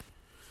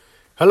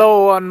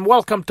Hello and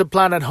welcome to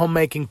Planet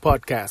Homemaking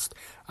Podcast.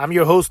 I'm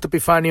your host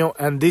Epifanio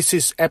and this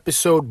is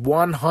episode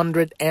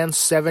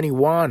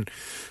 171.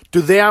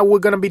 Today we're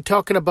going to be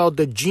talking about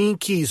the gene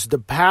keys, the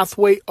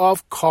pathway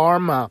of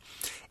karma,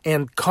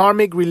 and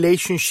karmic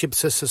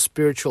relationships as a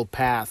spiritual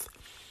path.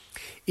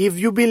 If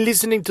you've been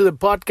listening to the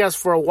podcast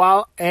for a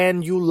while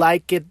and you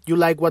like it, you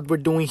like what we're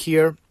doing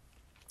here,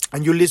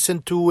 and you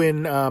listen to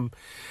in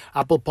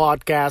Apple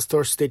Podcast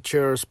or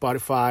Stitcher or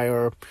Spotify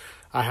or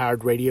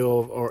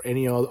iHeartRadio or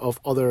any of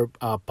other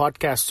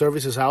podcast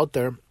services out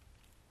there,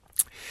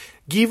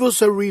 give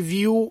us a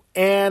review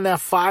and a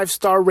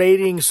 5-star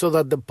rating so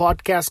that the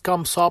podcast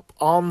comes up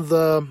on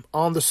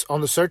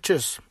the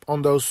searches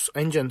on those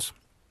engines,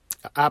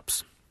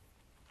 apps.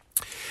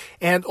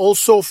 And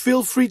also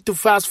feel free to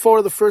fast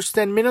forward the first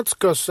 10 minutes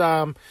because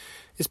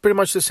it's pretty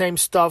much the same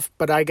stuff,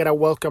 but I gotta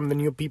welcome the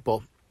new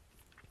people.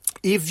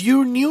 If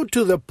you're new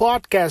to the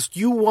podcast,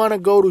 you want to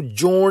go to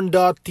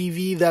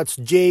journ.tv, that's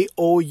JOURN.tv,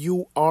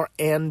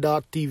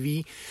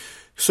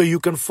 so you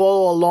can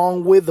follow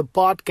along with the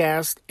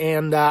podcast,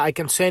 and I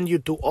can send you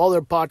to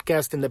other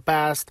podcasts in the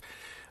past,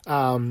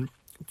 so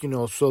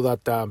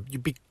that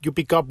you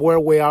pick up where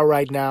we are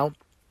right now.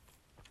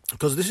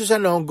 Because this is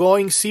an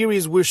ongoing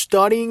series. We're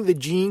studying the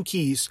gene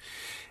keys.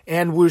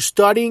 And we're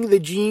studying the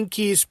gene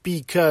keys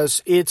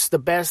because it's the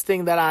best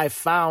thing that I've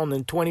found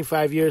in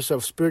 25 years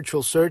of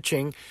spiritual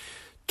searching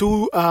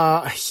to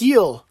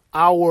heal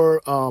our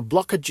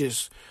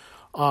blockages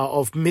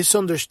of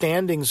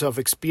misunderstandings of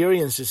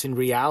experiences in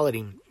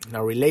reality, in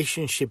our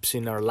relationships,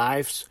 in our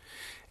lives.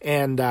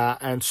 And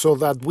so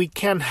that we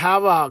can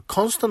have a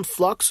constant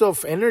flux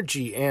of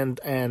energy and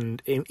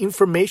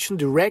information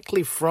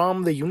directly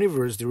from the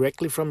universe,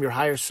 directly from your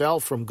higher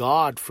self, from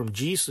God, from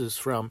Jesus,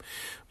 from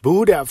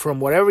Buddha,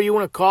 from whatever you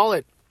want to call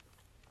it.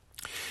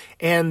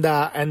 And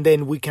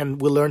then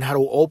we'll learn how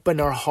to open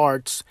our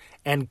hearts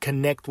and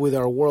connect with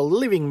our world,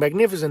 living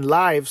magnificent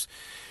lives.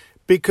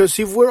 Because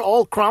if we're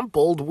all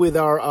crumpled with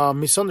our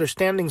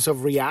misunderstandings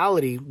of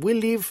reality, we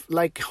live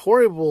like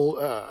horrible,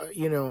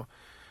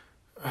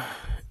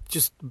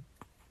 just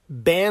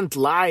bent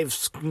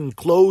lives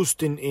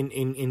enclosed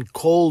in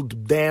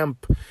cold,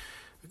 damp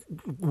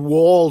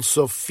walls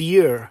of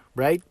fear,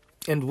 right?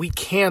 And we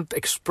can't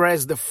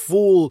express the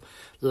full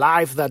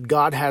life that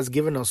God has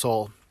given us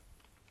all.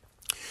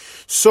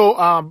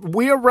 So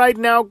we are right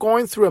now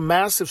going through a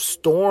massive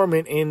storm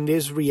in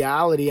this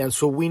reality, and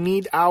so we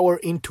need our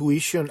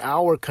intuition,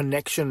 our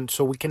connection,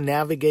 so we can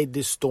navigate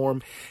this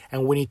storm,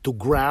 and we need to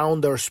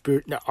ground our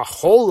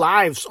whole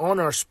lives on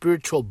our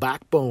spiritual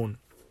backbone.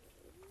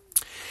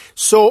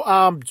 So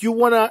you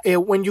wanna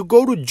when you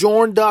go to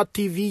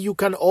journ.tv, you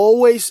can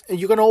always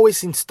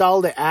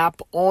install the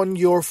app on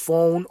your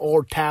phone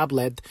or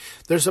tablet.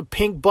 There's a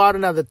pink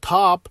button at the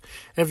top,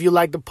 and if you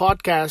like the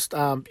podcast,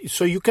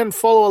 so you can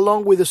follow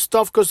along with the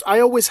stuff, because I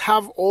always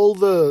have all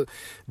the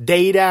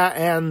data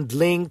and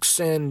links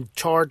and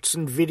charts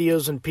and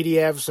videos and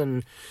PDFs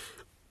and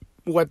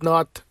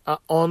whatnot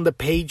on the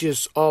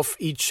pages of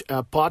each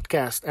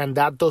podcast, and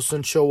that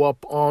doesn't show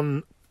up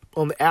on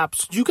the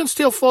apps. You can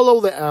still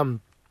follow the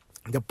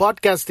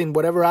podcast in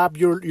whatever app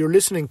you're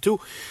listening to,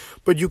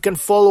 but you can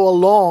follow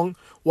along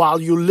while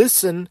you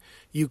listen.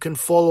 You can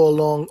follow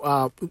along,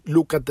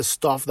 look at the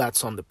stuff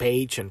that's on the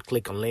page and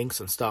click on links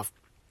and stuff.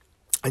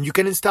 And you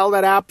can install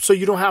that app so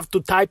you don't have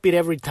to type it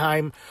every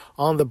time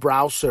on the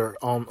browser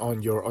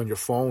on your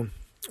phone,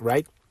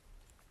 right?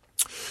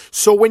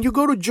 So when you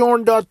go to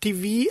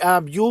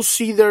journ.tv, you'll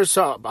see there's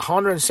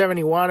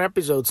 171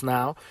 episodes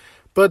now,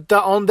 but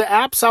on the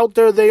apps out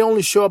there, they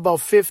only show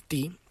about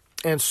 50.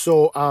 And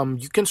so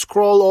you can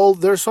scroll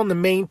there's on the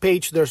main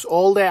page, there's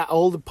all the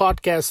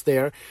podcasts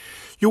there.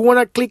 You want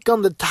to click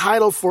on the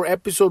title for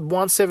episode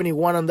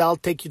 171, and that'll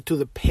take you to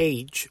the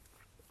page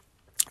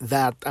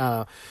that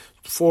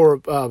for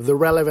the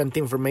relevant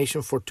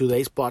information for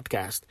today's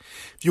podcast.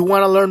 If you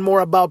want to learn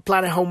more about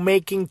Planet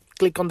Homemaking,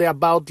 click on the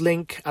About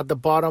link at the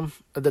bottom,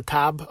 at the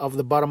tab of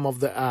the bottom of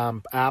the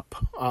app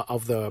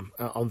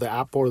on the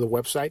app or the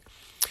website.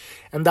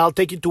 And that'll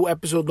take you to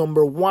episode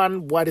number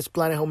 1. What is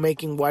Planet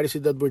Homemaking? What is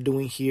it that we're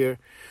doing here?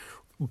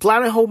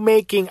 Planet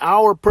Homemaking,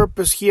 our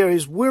purpose here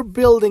is we're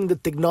building the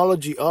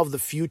technology of the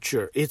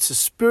future. It's a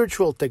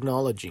spiritual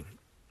technology.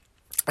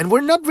 And we're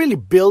not really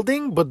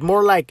building, but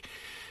more like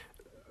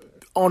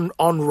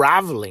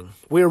unraveling.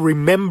 We're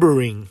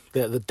remembering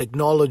the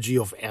technology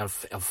of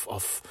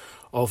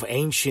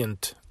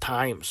ancient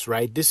times,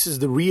 right? This is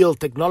the real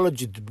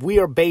technology.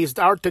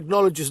 Our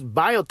technology is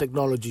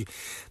biotechnology.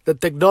 The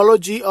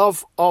technology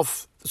of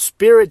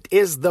spirit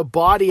is the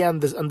body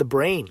and the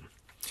brain.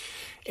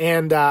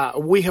 And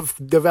we have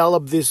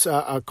developed these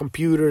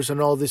computers and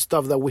all this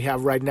stuff that we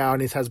have right now,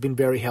 and it has been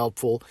very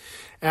helpful.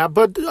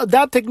 But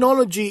that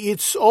technology,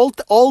 it's all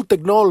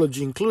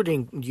technology,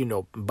 including,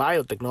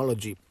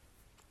 biotechnology.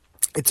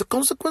 It's a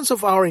consequence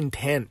of our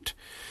intent.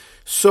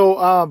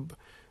 So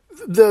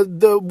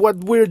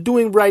what we're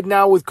doing right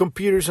now with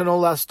computers and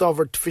all that stuff,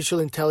 artificial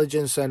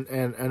intelligence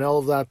and all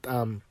of that,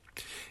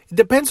 It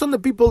depends on the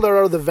people that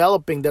are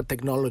developing that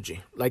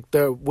technology. Like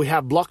we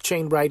have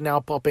blockchain right now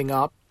popping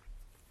up,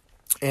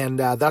 and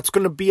that's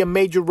going to be a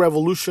major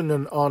revolution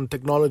on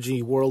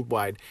technology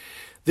worldwide.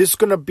 This is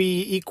going to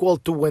be equal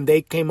to when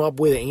they came up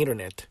with the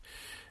internet.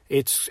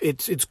 It's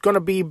going to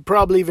be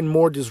probably even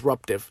more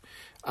disruptive.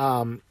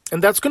 And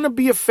that's going to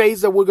be a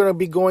phase that we're going to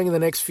be going in the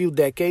next few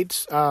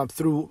decades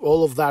through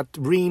all of that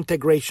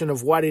reintegration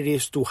of what it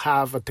is to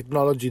have a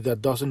technology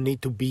that doesn't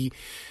need to be.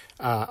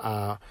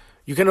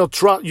 You cannot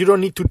trust. You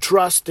don't need to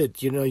trust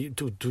it.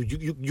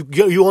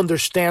 You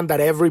understand that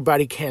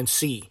everybody can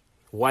see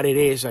what it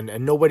is,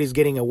 and nobody's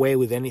getting away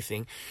with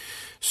anything.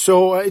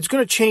 So it's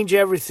going to change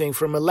everything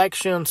from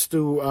elections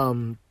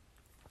to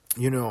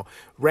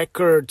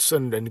records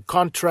and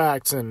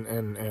contracts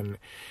and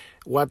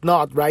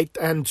whatnot, right?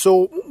 And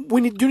so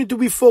you need to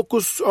be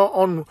focused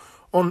on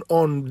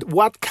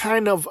what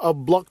kind of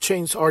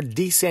blockchains are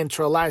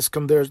decentralized,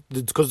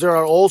 because there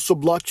are also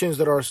blockchains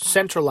that are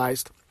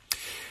centralized.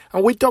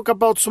 And we talk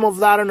about some of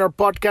that in our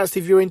podcast.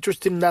 If you're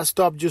interested in that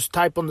stuff, just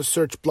type on the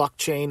search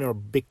blockchain or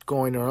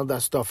Bitcoin or all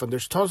that stuff, and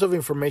there's tons of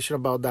information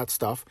about that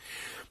stuff.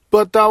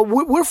 But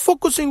we're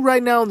focusing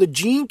right now on the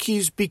gene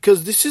keys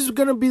because this is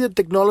going to be the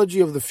technology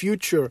of the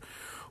future.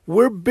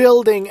 We're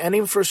building an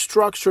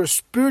infrastructure,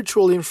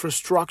 spiritual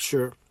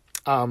infrastructure,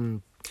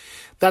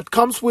 that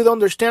comes with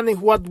understanding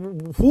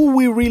who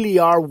we really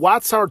are,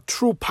 what's our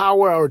true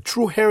power, our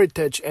true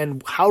heritage,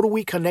 and how do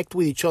we connect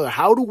with each other?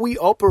 How do we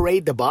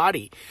operate the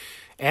body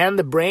and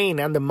the brain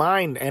and the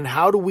mind? And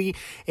how do we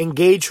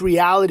engage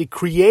reality,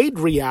 create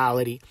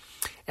reality?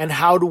 And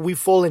how do we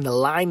fall in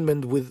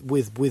alignment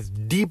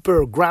with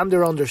deeper,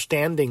 grander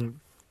understanding?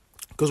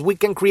 Because we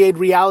can create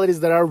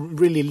realities that are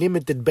really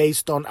limited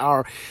based on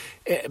our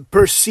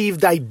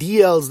perceived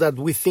ideals that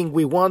we think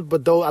we want.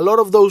 But though a lot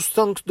of those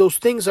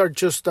things are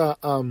just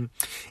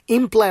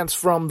implants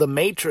from the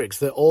matrix,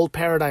 the old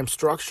paradigm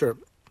structure.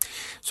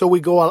 So we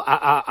go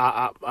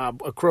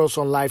across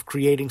on life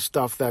creating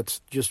stuff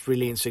that's just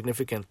really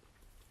insignificant.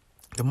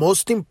 The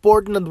most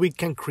important that we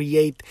can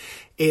create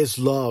is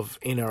love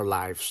in our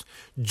lives,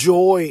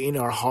 joy in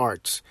our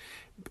hearts,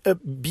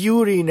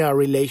 beauty in our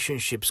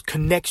relationships,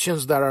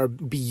 connections that are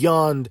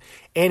beyond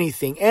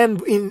anything.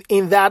 And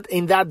in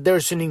that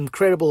there's an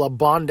incredible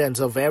abundance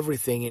of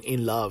everything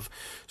in love.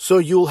 So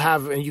you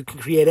can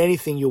create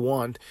anything you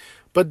want.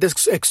 But the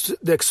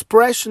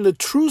expression, the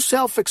true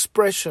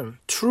self-expression,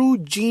 true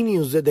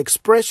genius, the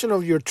expression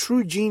of your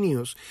true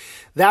genius,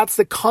 that's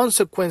the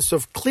consequence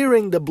of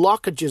clearing the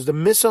blockages, the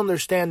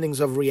misunderstandings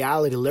of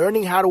reality,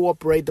 learning how to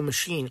operate the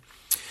machine.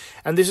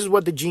 And this is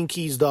what the Gene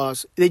Keys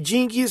does. The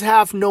Gene Keys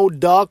have no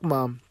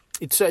dogma.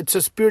 It's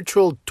a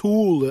spiritual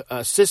tool,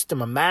 a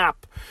system, a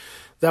map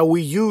that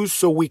we use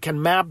so we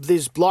can map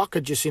these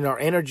blockages in our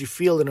energy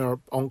field, in our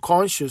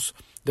unconscious,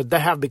 that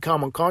they have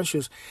become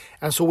unconscious,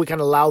 and so we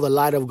can allow the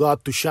light of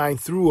God to shine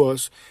through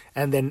us,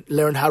 and then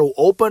learn how to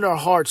open our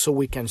hearts so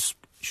we can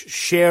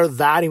share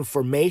that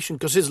information,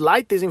 because His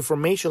light is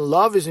information,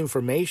 love is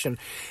information,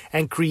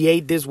 and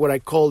create this what I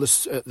call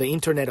the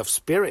internet of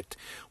spirit,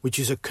 which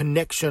is a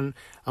connection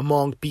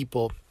among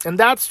people. And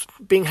that's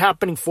been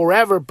happening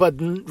forever, but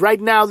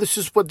right now this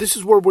is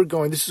where we're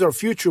going. This is our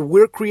future.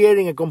 We're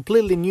creating a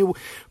completely new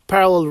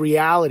parallel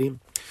reality.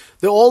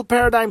 The old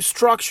paradigm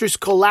structure is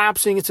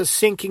collapsing. It's a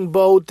sinking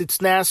boat.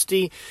 It's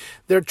nasty.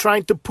 They're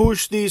trying to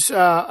push these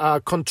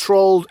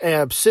controlled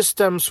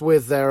systems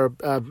with their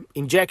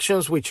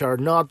injections, which are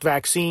not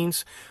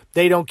vaccines.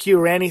 They don't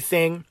cure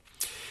anything.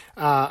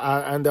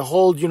 And the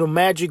whole,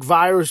 magic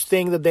virus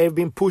thing that they've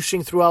been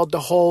pushing throughout the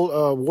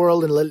whole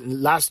world in the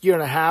last year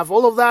and a half,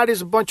 all of that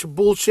is a bunch of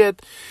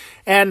bullshit.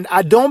 And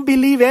I don't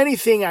believe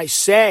anything I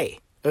say,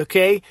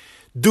 okay?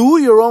 Do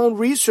your own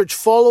research.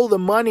 Follow the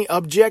money.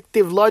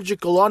 Objective,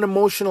 logical,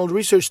 unemotional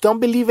research. Don't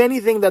believe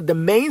anything that the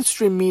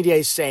mainstream media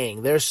is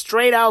saying. They're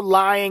straight out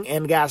lying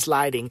and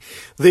gaslighting.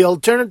 The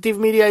alternative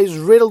media is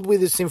riddled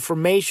with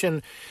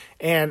disinformation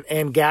and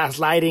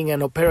gaslighting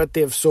and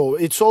operative. So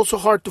it's also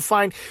hard to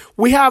find.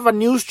 We have a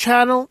news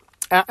channel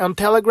on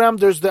Telegram.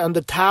 There's on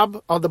the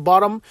tab on the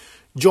bottom.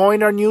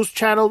 Join our news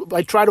channel.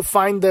 We try to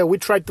find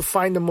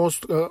the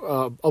most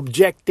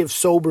objective,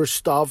 sober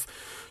stuff.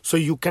 So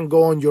you can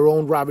go on your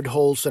own rabbit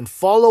holes and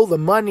follow the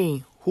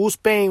money. Who's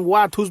paying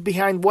what? Who's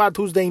behind what?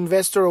 Who's the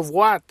investor of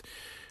what?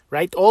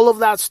 Right? All of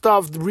that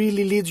stuff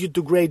really leads you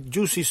to great,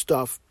 juicy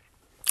stuff.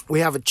 We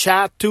have a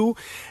chat too.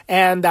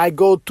 And I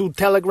go to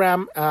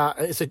Telegram.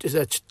 It's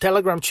a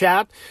Telegram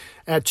chat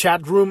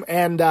room.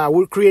 And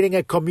we're creating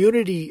a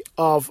community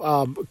of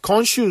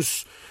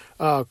conscious,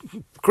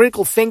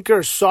 critical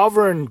thinkers,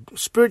 sovereign,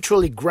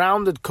 spiritually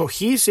grounded,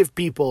 cohesive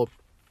people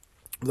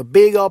with a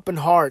big open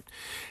heart.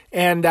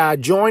 And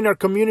join our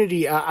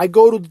community. I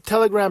go to the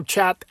Telegram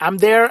chat. I'm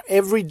there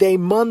every day,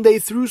 Monday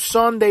through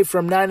Sunday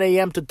from 9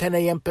 a.m. to 10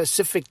 a.m.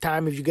 Pacific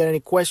time. If you got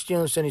any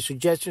questions, any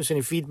suggestions, any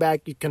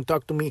feedback, you can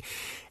talk to me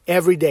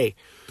every day.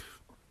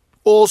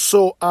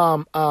 Also,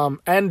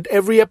 and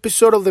every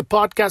episode of the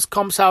podcast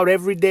comes out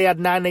every day at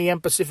 9 a.m.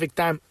 Pacific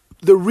time.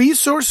 The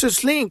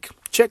resources link,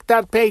 check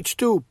that page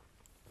too.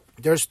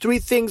 There's three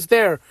things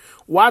there.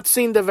 What's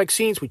in the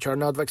vaccines, which are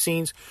not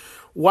vaccines.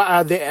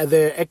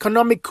 The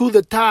economic coup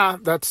d'etat,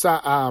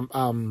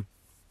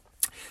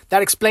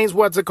 that explains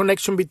what's the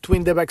connection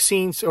between the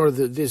vaccines or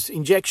these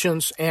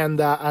injections and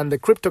the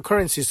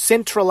cryptocurrencies,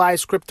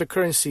 centralized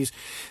cryptocurrencies.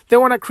 They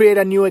want to create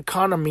a new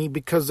economy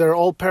because their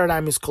old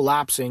paradigm is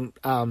collapsing.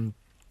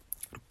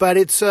 But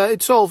it's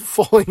all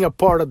falling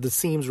apart at the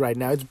seams right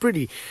now. It's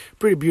pretty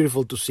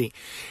beautiful to see.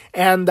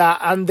 And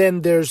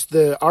then there's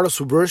the art of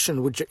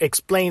subversion, which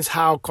explains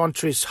how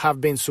countries have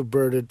been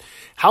subverted,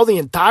 how the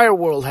entire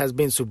world has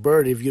been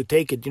subverted. If you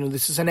take it,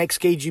 this is an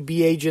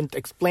ex-KGB agent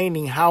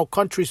explaining how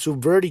countries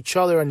subvert each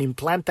other and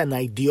implant an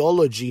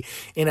ideology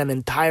in an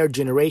entire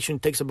generation.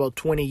 It takes about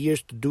 20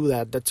 years to do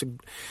that. That's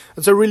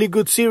a really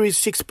good series,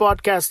 6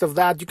 podcasts of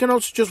that. You can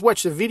also just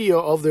watch the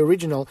video of the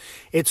original.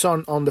 It's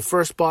on the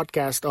first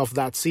podcast of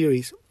that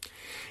series.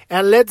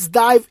 And let's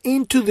dive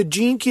into the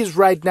gene keys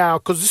right now,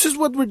 because this is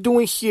what we're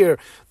doing here.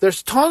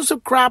 There's tons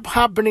of crap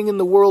happening in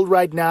the world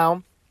right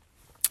now,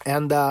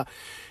 but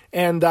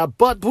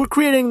we're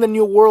creating the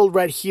new world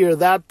right here.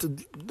 That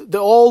the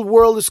old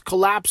world is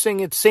collapsing.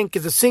 It's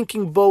a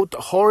sinking boat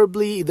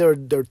horribly.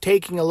 They're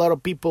taking a lot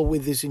of people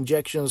with these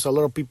injections. A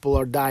lot of people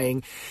are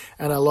dying,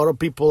 and a lot of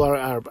people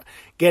are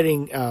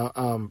getting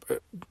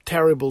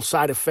terrible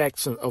side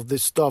effects of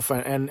this stuff.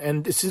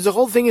 And this is, the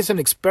whole thing is an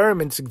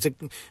experiment.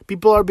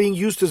 People are being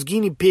used as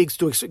guinea pigs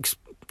to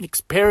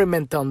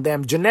experiment on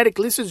them.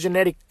 This is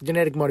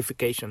genetic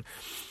modification,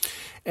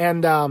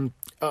 and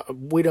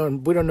we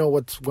don't know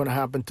what's going to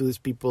happen to these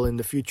people in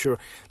the future.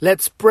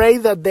 Let's pray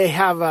that they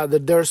have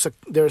that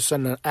there's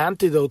an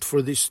antidote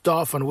for this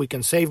stuff, and we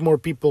can save more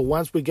people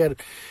once we get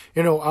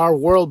our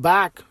world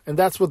back. And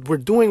that's what we're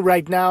doing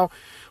right now.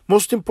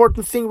 Most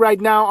important thing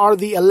right now are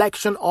the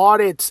election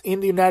audits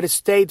in the United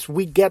States.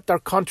 We get our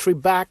country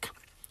back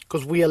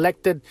because we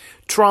elected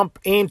Trump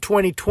in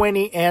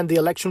 2020 and the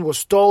election was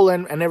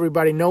stolen, and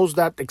everybody knows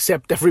that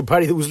except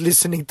everybody who was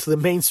listening to the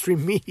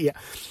mainstream media.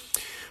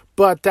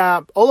 But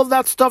all of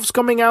that stuff's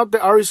coming out.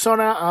 The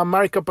Arizona,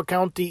 Maricopa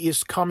County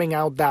is coming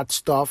out that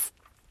stuff.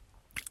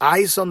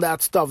 Eyes on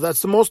that stuff.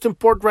 That's the most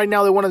important right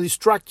now. They want to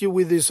distract you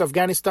with this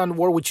Afghanistan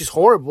war, which is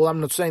horrible. I'm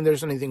not saying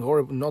there's anything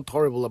not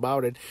horrible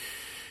about it.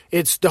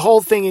 It's the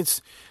whole thing.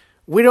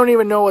 We don't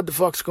even know what the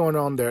fuck's going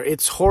on there.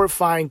 It's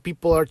horrifying.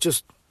 People are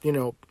just,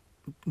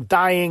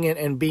 dying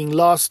and being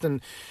lost. And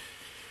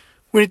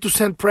we need to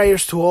send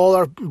prayers to all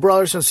our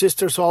brothers and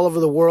sisters all over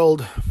the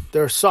world.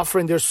 They're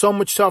suffering. There's so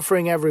much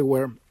suffering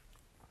everywhere.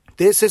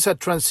 This is a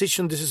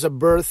transition. This is a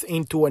birth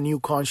into a new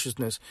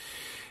consciousness.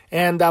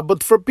 And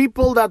but for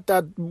people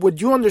that would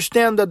you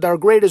understand that our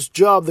greatest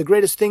job, the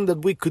greatest thing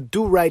that we could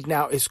do right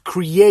now is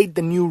create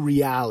the new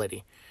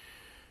reality.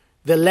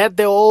 Let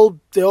the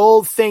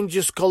old thing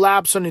just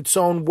collapse on its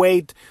own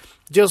weight,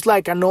 just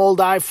like an old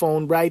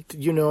iPhone, right?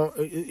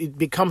 It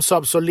becomes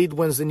obsolete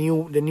once the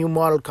new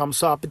model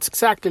comes up. It's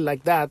exactly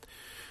like that.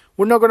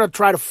 We're not going to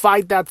try to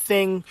fight that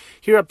thing.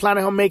 Here at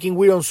Planet Homemaking,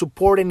 we don't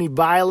support any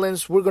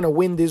violence. We're going to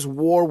win this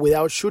war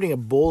without shooting a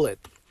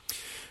bullet.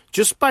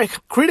 Just by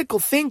critical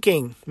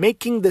thinking,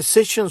 making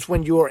decisions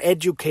when you are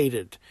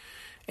educated.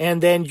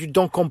 And then you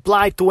don't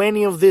comply to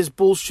any of these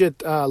bullshit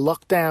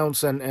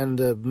lockdowns and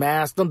the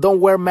mask. Don't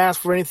wear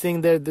masks for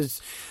anything.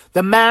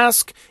 The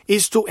mask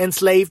is to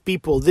enslave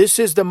people. This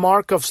is the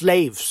mark of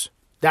slaves.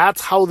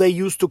 That's how they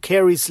used to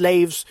carry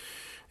slaves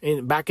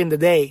back in the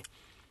day.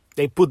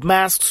 They put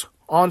masks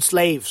on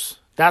slaves.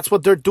 That's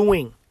what they're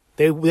doing.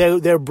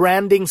 They're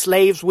branding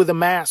slaves with the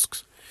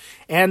masks.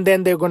 And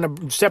then they're going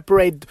to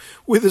separate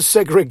with the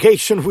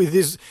segregation with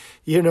this,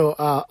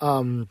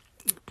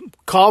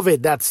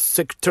 COVID, that's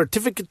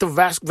certificate of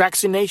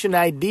vaccination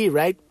ID,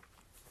 right?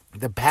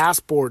 The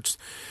passports.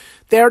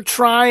 They're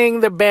trying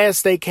the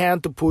best they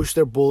can to push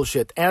their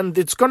bullshit. And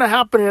it's going to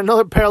happen in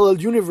another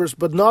parallel universe,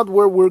 but not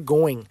where we're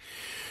going.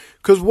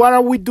 Because what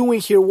are we doing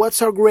here?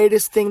 What's our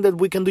greatest thing that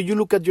we can do? You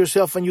look at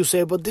yourself and you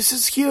say, but this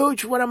is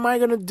huge. What am I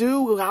going to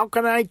do? How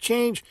can I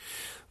change?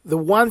 The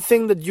one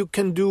thing that you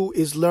can do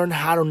is learn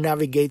how to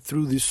navigate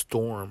through this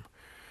storm.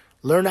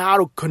 Learn how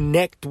to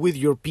connect with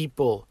your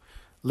people.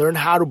 Learn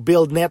how to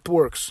build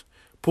networks.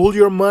 Pull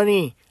your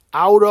money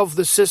out of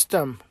the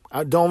system.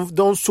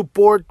 Don't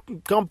support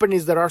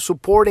companies that are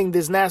supporting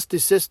this nasty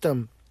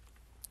system.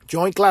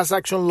 Join class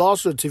action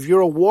lawsuits. If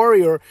you're a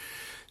warrior,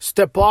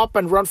 step up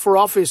and run for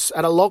office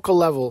at a local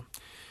level.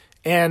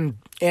 And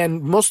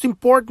most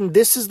important,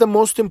 this is the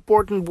most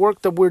important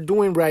work that we're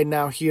doing right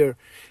now here.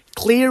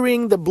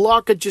 Clearing the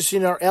blockages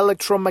in our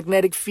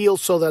electromagnetic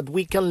field so that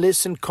we can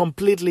listen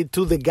completely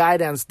to the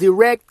guidance,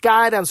 direct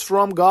guidance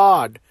from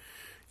God.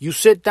 You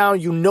sit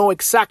down, you know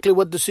exactly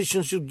what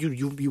decisions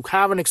you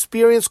have an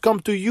experience come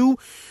to you.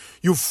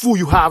 You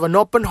have an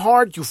open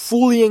heart, you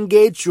fully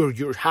engage,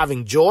 you're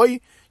having joy.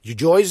 Your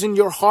joy is in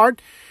your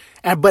heart.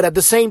 But at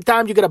the same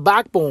time, you get a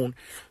backbone.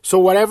 So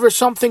whatever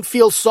something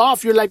feels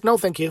soft, you're like, no,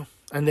 thank you.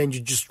 And then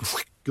you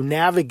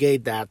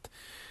navigate that.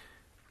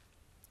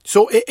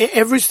 So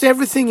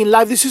everything in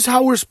life, this is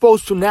how we're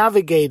supposed to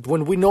navigate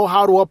when we know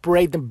how to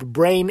operate the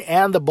brain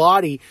and the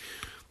body.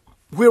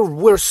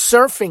 we're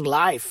surfing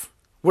life.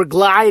 We're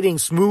gliding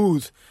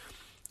smooth.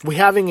 We're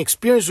having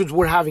experiences.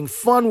 We're having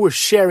fun. We're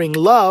sharing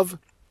love.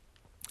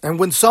 And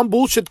when some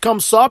bullshit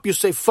comes up, you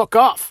say, fuck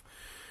off.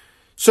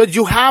 So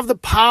you have the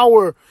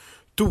power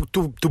to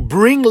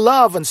bring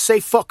love and say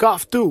fuck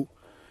off too.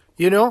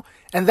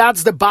 And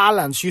that's the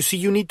balance. You see,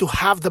 you need to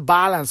have the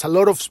balance. A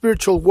lot of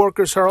spiritual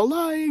workers are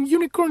lying,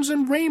 unicorns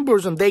and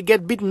rainbows, and they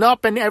get beaten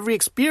up in every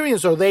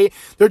experience, or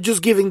they're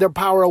just giving their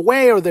power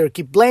away, or they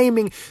keep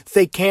blaming.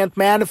 They can't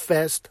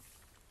manifest.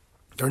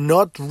 They're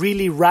not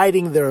really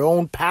riding their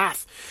own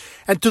path.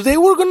 And today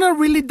we're going to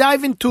really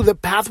dive into the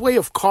pathway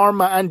of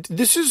karma. And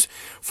this is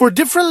for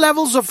different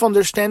levels of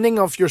understanding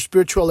of your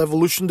spiritual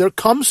evolution. There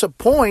comes a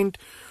point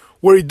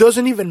where it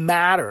doesn't even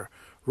matter,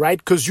 right?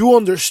 Because you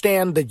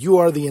understand that you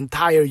are the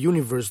entire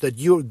universe, that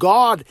your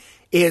God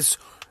is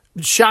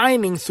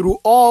shining through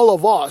all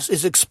of us,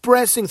 is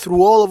expressing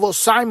through all of us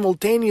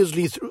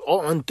simultaneously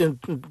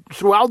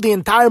throughout the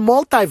entire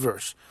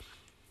multiverse.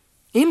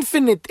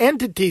 Infinite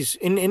entities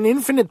in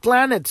infinite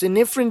planets, in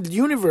infinite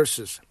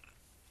universes.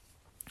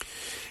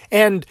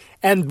 And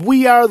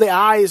we are the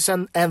eyes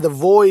and the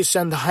voice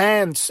and the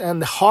hands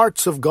and the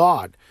hearts of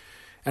God.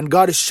 And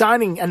God is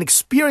shining and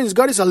experience.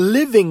 God is a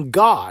living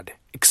God,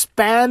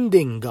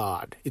 expanding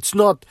God. It's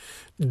not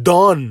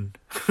done.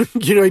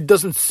 It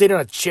doesn't sit on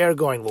a chair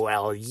going,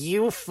 well,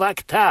 you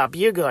fucked up.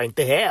 You're going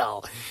to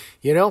hell.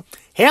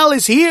 Hell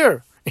is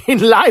here in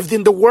life,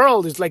 in the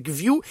world. It's like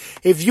if you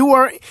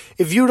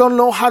don't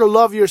know how to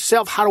love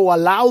yourself, how to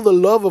allow the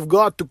love of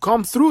God to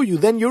come through you,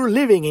 then you're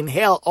living in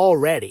hell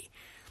already.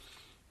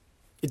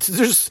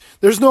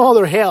 There's no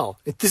other hell.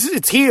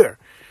 It's here,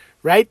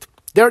 right?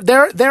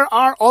 There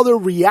are other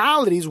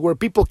realities where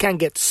people can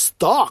get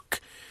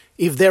stuck.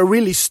 If they're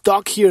really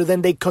stuck here,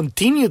 then they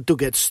continue to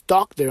get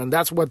stuck there, and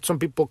that's what some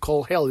people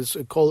call hell. It's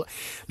called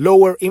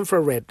lower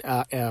infrared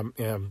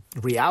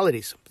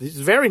realities. It's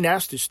very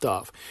nasty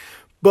stuff.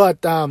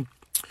 But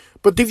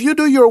if you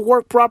do your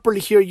work properly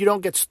here, you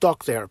don't get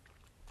stuck there.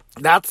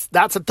 That's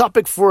a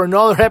topic for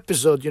another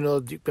episode.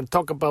 You can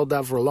talk about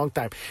that for a long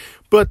time.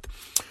 But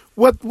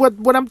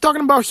what I'm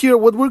talking about here,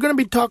 what we're going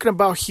to be talking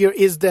about here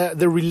is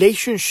the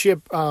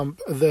relationship,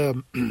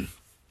 the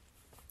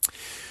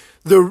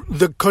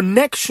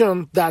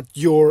connection that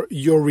your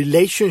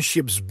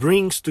relationships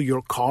brings to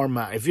your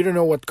karma. If you don't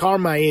know what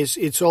karma is,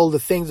 it's all the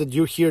things that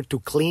you're here to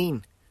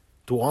clean,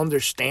 to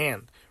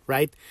understand,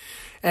 right?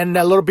 And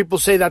a lot of people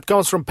say that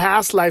comes from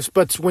past lives,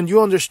 but when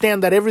you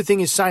understand that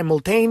everything is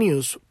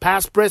simultaneous,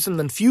 past, present,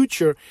 and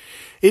future,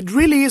 it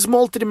really is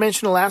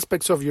multidimensional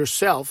aspects of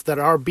yourself that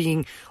are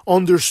being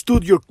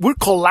understood. You're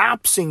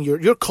collapsing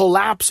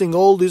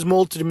all these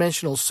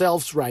multidimensional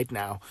selves right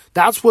now.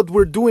 That's what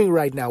we're doing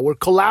right now. We're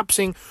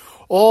collapsing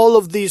all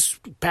of these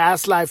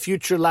past life,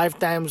 future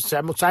lifetimes,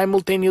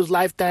 simultaneous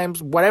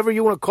lifetimes, whatever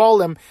you want to call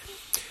them.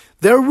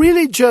 They're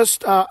really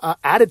just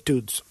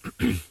attitudes.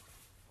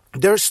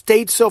 They're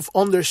states of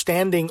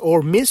understanding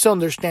or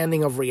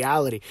misunderstanding of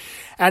reality.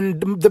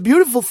 And the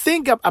beautiful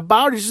thing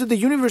about it is that the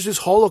universe is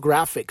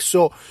holographic.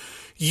 So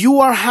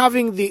you are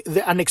having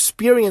an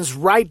experience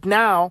right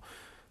now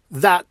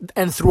that,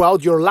 and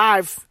throughout your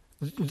life,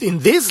 in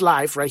this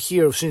life right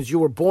here, since you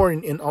were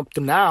born up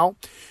to now,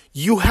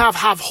 you have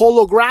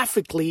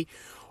holographically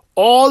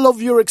all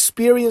of your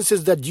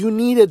experiences that you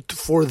needed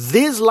for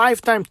this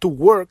lifetime to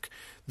work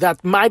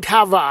that might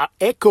have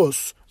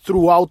echoes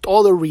throughout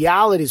other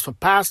realities from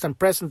past and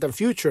present and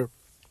future.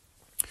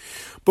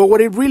 But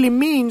what it really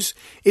means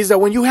is that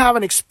when you have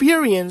an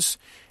experience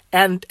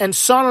and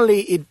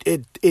suddenly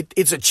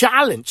it's a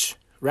challenge,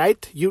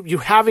 right? You're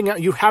having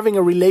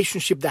a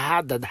relationship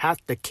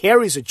that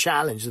carries a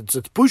challenge. It's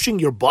pushing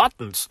your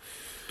buttons.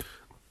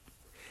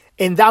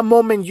 In that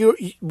moment, the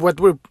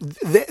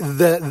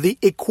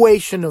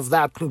equation of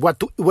that,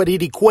 what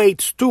it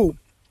equates to,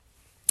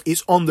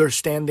 is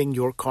understanding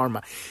your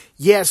karma.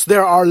 Yes,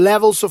 there are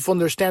levels of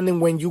understanding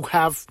when you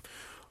have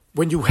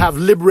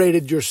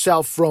liberated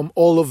yourself from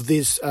all of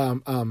this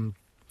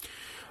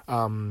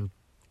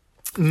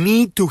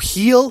need to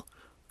heal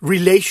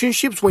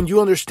relationships, when you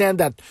understand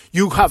that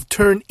you have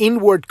turned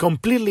inward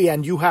completely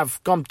and you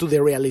have come to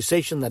the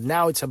realization that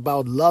now it's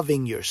about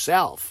loving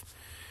yourself.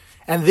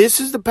 And this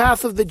is the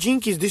path of the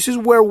Jinkies. This is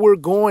where we're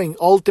going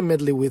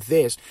ultimately with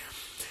this.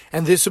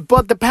 And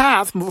but the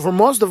path for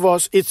most of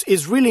us,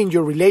 it's really in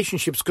your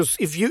relationships. Because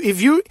if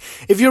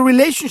your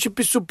relationship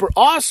is super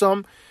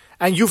awesome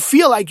and you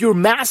feel like you're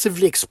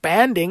massively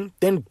expanding,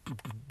 then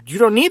you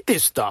don't need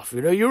this stuff.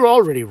 You're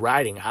already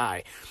riding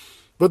high.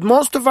 But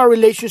most of our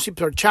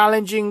relationships are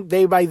challenging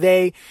day by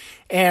day,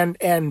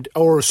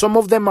 or some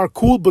of them are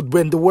cool, but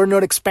when we're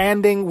not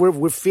expanding,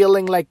 we're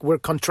feeling like we're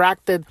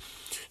contracted.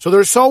 So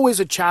there's always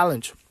a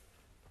challenge.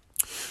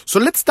 So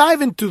let's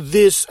dive into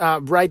this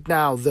right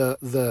now.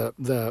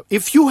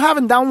 If you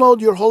haven't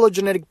downloaded your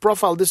hologenetic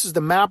profile, this is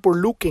the map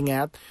we're looking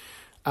at.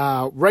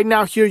 Right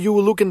now here you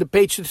will look in the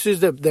page. This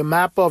is the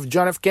map of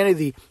John F.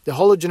 Kennedy, the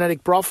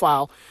hologenetic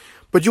profile.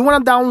 But you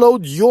want to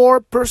download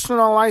your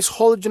personalized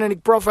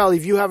hologenetic profile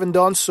if you haven't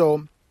done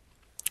so.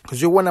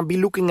 because you want to be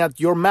looking at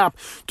your map.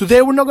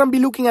 Today, we're not going to be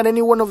looking at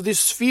any one of these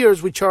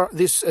spheres, which are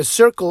these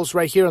circles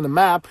right here on the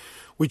map,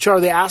 which are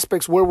the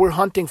aspects where we're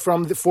hunting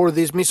from for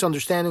these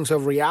misunderstandings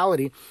of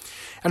reality.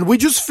 And we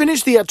just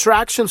finished the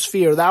attraction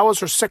sphere. That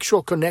was our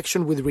sexual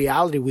connection with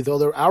reality, with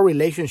our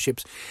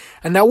relationships.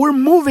 And now we're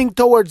moving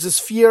towards the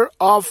sphere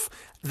of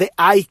the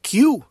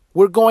IQ.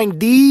 We're going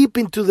deep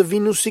into the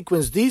Venus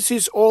sequence. This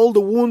is all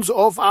the wounds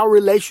of our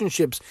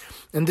relationships.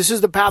 And this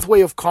is the pathway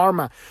of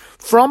karma.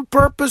 From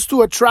purpose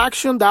to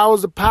attraction, that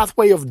was the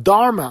pathway of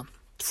dharma.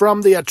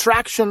 From the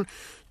attraction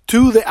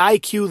to the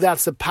IQ,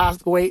 that's the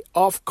pathway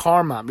of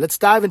karma. Let's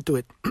dive into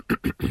it.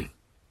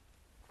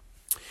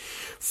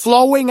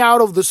 Flowing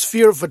out of the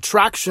sphere of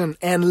attraction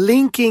and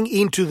linking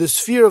into the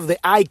sphere of the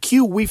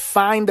IQ, we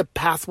find the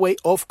pathway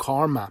of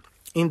karma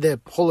in the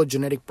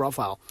hologenetic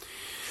profile.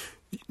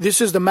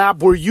 This is the map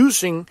we're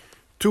using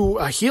to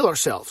heal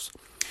ourselves.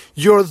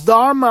 Your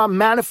dharma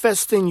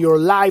manifests in your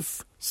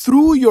life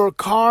through your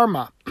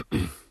karma.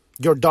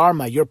 Your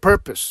dharma, your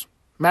purpose,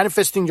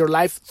 manifesting your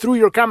life through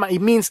your karma.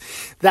 It means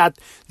that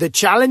the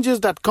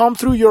challenges that come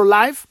through your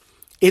life,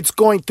 it's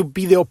going to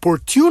be the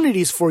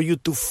opportunities for you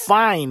to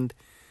find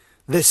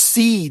the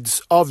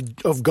seeds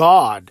of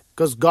God.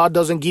 Because God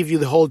doesn't give you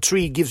the whole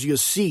tree, He gives you a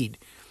seed.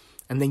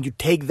 And then you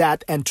take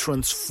that and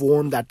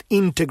transform that,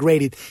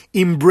 integrate it,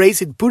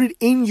 embrace it, put it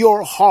in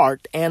your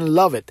heart and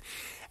love it.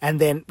 And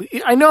then,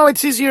 I know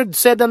it's easier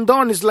said than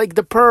done. It's like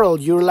the pearl.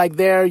 You're like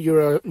there,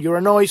 you're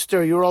an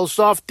oyster, you're all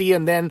softy,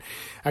 and then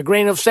a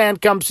grain of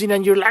sand comes in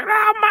and you're like,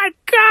 oh my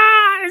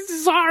God, this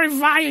is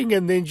horrifying.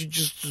 And then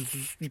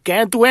you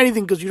can't do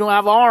anything because you don't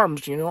have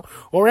arms,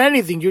 or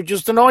anything. You're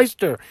just an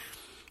oyster.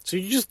 So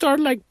you just start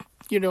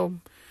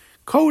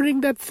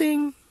coating that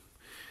thing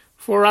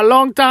for a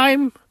long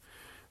time.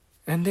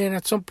 And then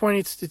at some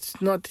point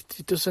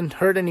it doesn't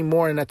hurt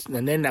anymore. And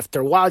then after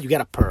a while you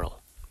get a pearl,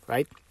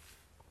 right?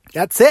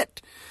 That's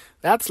it.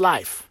 That's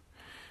life,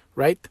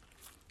 right?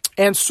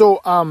 And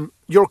so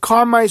your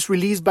karma is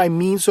released by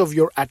means of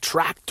your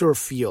attractor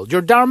field.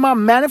 Your dharma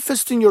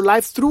manifests in your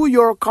life through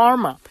your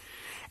karma.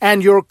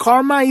 And your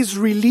karma is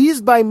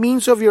released by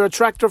means of your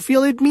attractor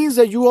field. It means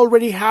that you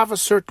already have a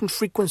certain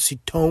frequency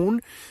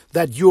tone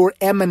that you're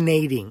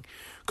emanating.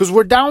 Because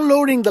we're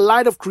downloading the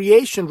light of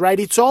creation, right?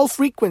 It's all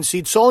frequency.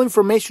 It's all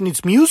information.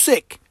 It's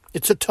music.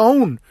 It's a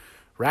tone,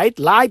 right?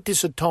 Light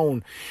is a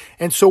tone.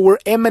 And so we're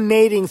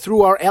emanating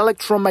through our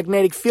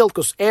electromagnetic field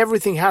because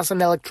everything has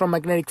an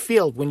electromagnetic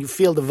field. When you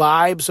feel the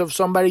vibes of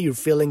somebody, you're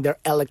feeling their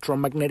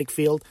electromagnetic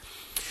field.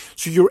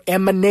 So you're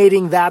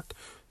emanating that.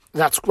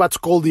 That's what's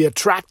called the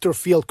attractor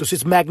field because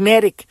it's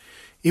magnetic.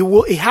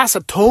 It has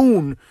a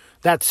tone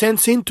that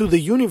sends into the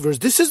universe.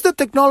 This is the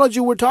technology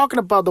we're talking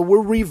about that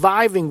we're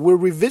reviving.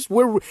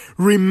 We're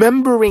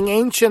remembering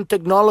ancient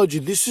technology.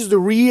 This is the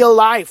real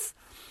life,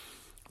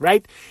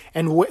 right?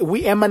 And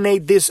we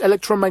emanate this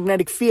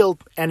electromagnetic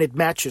field and it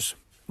matches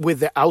with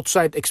the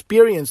outside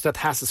experience that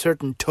has a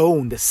certain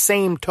tone, the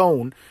same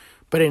tone,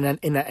 but in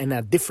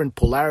a different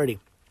polarity.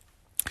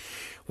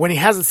 When it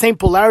has the same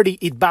polarity,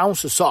 it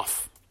bounces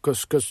off.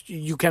 Because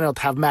you cannot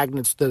have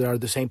magnets that are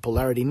the same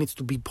polarity. It needs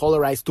to be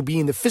polarized to be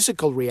in the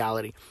physical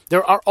reality.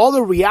 There are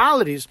other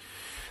realities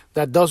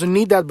that doesn't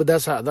need that, but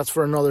that's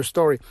for another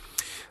story,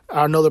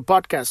 another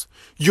podcast.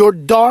 Your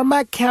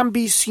dharma can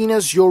be seen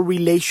as your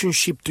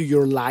relationship to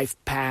your life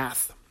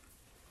path.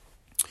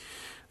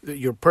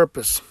 Your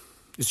purpose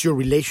is your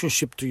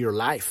relationship to your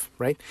life,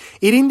 right?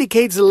 It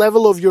indicates the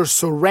level of your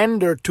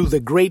surrender to the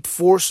great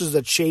forces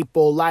that shape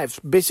all life.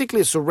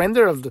 Basically, a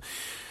surrender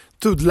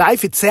to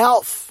life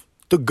itself.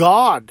 To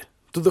God,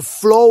 to the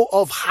flow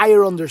of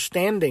higher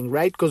understanding,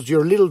 right? Because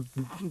your little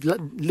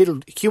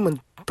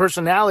human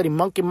personality,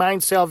 monkey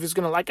mind self is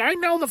going to I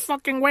know the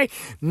fucking way.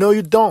 No,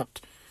 you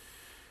don't.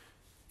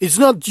 It's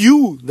not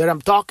you that I'm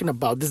talking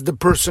about. It's the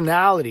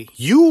personality.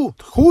 You,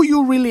 who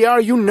you really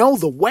are, you know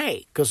the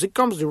way. Because it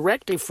comes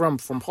directly from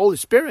Holy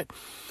Spirit.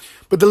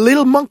 But the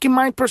little monkey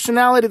mind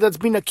personality that's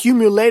been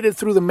accumulated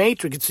through the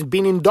matrix, it's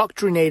been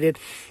indoctrinated.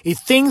 It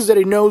thinks that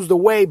it knows the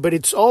way, but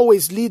it's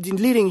always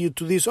leading you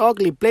to these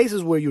ugly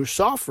places where you're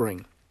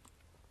suffering.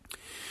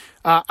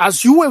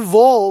 As you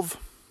evolve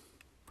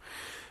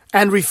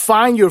and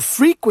refine your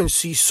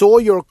frequency, so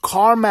your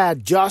karma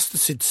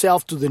adjusts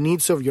itself to the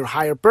needs of your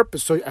higher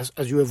purpose. So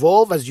as you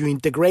evolve, as you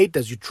integrate,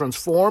 as you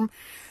transform,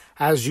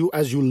 as you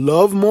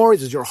love more,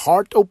 as your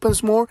heart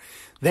opens more,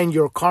 then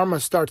your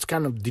karma starts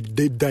kind of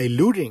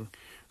diluting.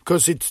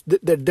 Because it's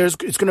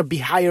going to be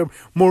higher,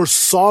 more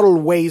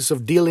subtle ways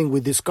of dealing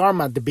with this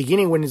karma. At the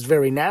beginning, when it's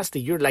very nasty,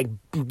 you're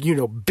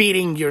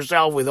beating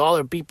yourself with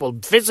other people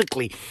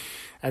physically.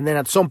 And then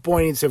at some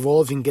point, it's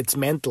evolving, gets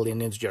mental,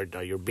 and it's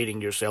you're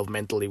beating yourself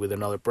mentally with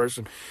another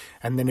person.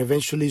 And then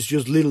eventually, it's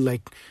just little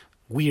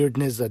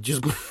weirdness that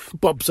just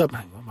pops up.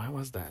 Why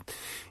was that?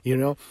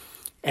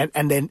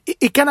 And then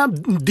it kind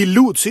of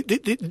dilutes.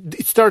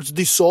 It starts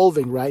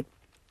dissolving, right?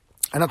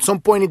 And at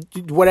some point,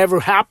 whatever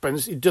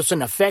happens, it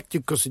doesn't affect you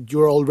because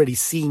you're already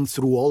seeing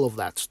through all of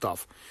that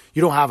stuff.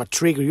 You don't have a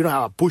trigger. You don't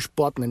have a push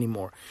button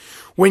anymore.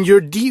 When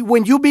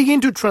you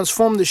begin to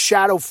transform the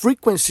shadow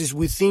frequencies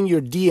within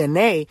your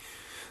DNA,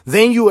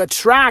 then you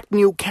attract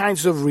new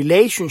kinds of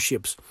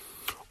relationships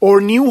or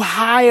new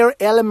higher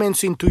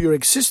elements into your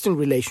existing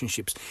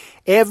relationships.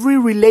 Every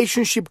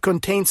relationship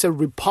contains a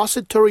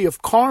repository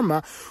of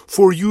karma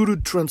for you to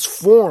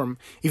transform.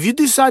 If you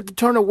decide to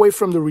turn away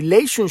from the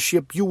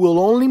relationship, you will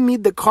only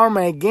meet the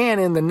karma again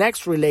in the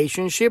next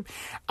relationship,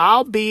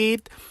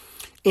 albeit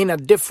in a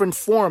different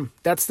form.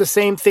 That's the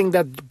same thing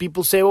that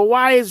people say, well,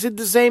 why is it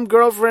the same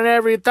girlfriend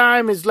every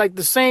time? It's like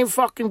the same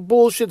fucking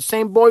bullshit,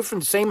 same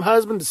boyfriend, the same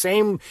husband, the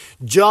same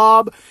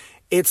job.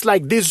 It's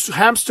like this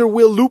hamster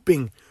wheel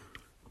looping.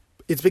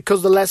 It's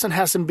because the lesson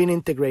hasn't been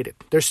integrated.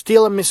 There's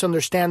still a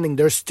misunderstanding.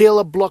 There's still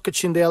a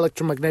blockage in the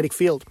electromagnetic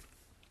field.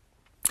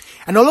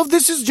 And all of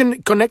this is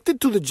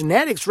connected to the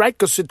genetics, right?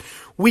 Because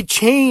we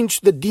change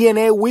the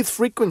DNA with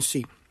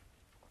frequency.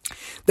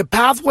 The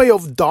pathway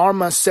of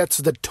Dharma sets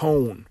the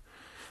tone.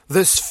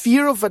 The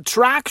sphere of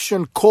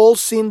attraction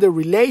calls in the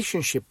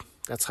relationship.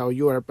 That's how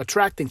you are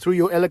attracting, through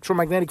your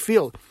electromagnetic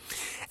field.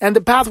 And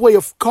the pathway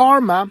of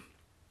karma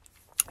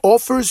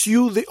offers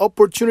you the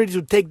opportunity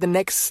to take the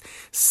next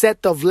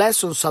set of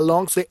lessons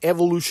along the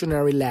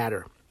evolutionary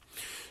ladder.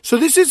 So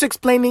this is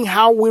explaining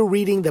how we're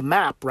reading the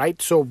map,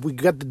 right? So we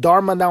got the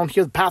Dharma down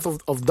here, the path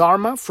of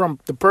Dharma, from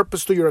the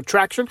purpose to your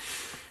attraction.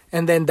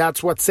 And then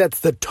that's what sets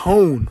the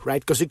tone,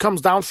 right? Because it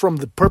comes down from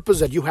the purpose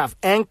that you have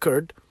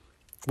anchored.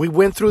 We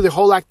went through the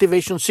whole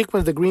activation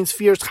sequence, the green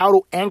spheres, how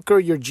to anchor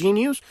your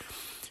genius.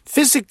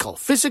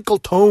 Physical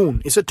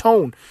tone is a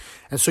tone.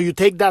 And so you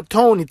take that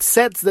tone, it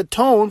sets the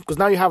tone, because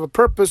now you have a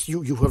purpose.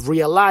 You have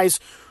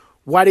realized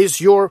what is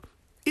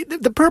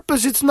the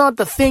purpose. It's not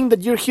the thing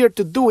that you're here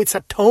to do. It's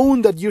a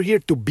tone that you're here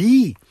to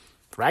be,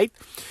 right?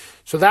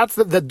 So that's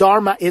the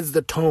Dharma is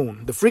the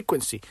tone, the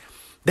frequency.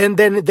 Then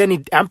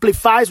it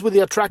amplifies with the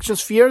attraction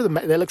sphere.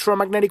 The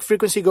electromagnetic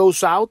frequency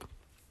goes out.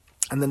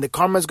 And then the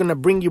karma is going to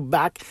bring you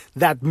back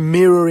that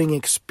mirroring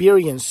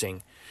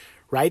experiencing,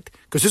 right?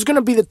 Because it's going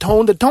to be the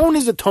tone. The tone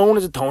is the tone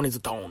is the tone is the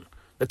tone.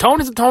 The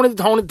tone is the tone is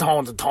the tone is the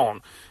tone is the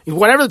tone.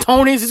 Whatever the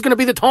tone is, it's going to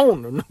be the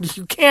tone.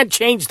 You can't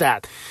change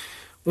that.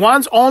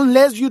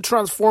 Unless you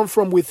transform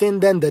from within,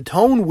 then the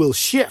tone will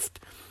shift.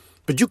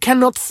 But you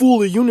cannot fool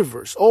the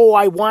universe. Oh,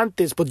 I want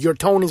this, but your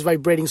tone is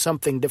vibrating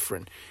something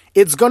different.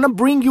 It's going to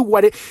bring you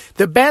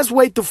the best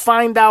way to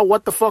find out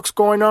what the fuck's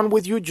going on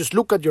with you, just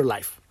look at your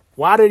life.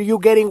 What are you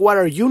getting? What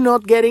are you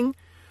not getting?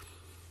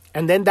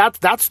 And then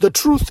that's the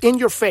truth in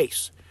your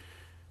face.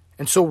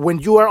 And so when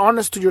you are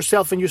honest to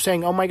yourself and you're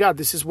saying, oh my God,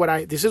 this is what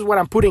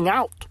I'm putting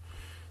out,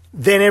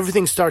 then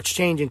everything starts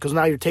changing, because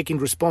now you're taking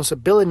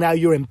responsibility. Now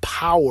you're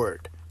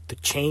empowered to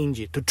change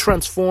it, to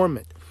transform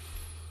it.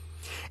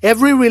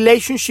 Every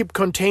relationship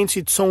contains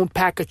its own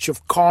package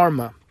of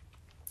karma.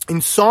 In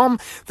some,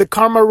 the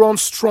karma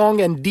runs strong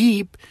and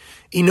deep.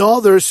 In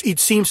others, it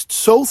seems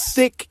so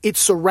thick it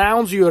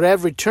surrounds you at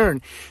every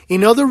turn.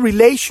 In other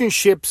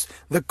relationships,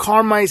 the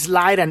karma is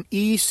light and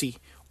easy.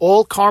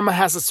 All karma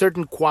has a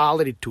certain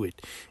quality to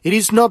it. It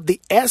is not the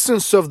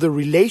essence of the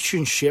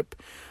relationship,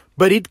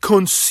 but it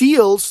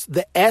conceals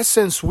the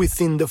essence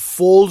within the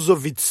folds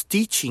of its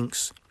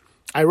teachings.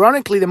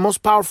 Ironically, the most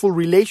powerful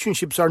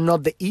relationships are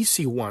not the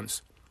easy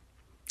ones.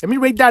 Let me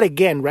read that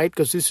again, right?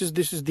 Because this is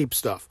deep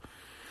stuff.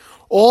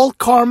 All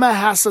karma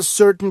has a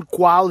certain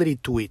quality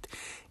to it.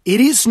 It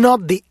is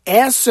not the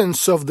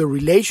essence of the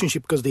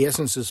relationship, because the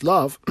essence is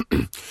love,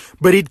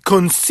 but it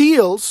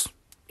conceals,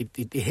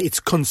 it's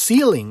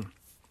concealing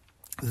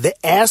the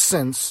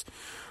essence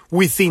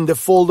within the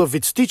fold of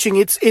its teaching.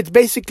 It's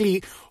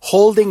basically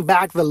holding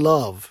back the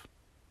love.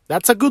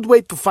 That's a good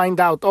way to find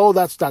out, oh,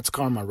 that's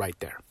karma right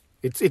there.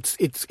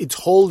 It's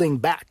holding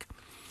back.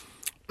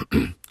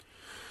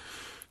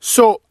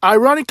 So,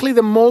 ironically,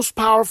 the most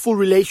powerful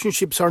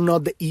relationships are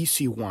not the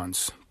easy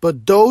ones,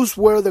 but those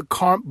where the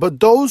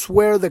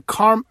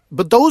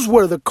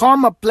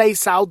karma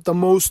plays out the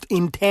most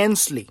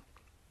intensely.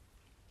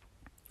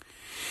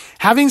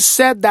 Having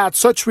said that,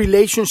 such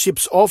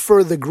relationships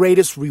offer the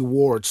greatest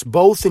rewards,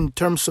 both in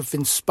terms of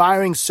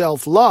inspiring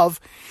self-love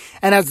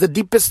and as the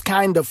deepest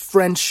kind of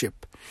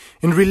friendship.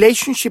 In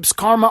relationships,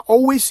 karma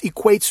always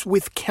equates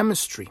with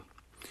chemistry.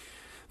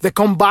 The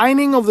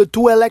combining of the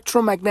two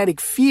electromagnetic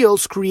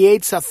fields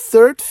creates a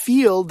third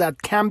field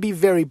that can be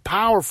very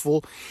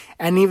powerful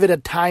and even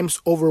at times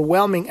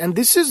overwhelming. And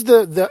this is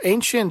the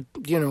ancient,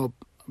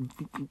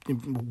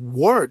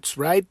 words,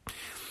 right?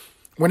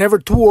 Whenever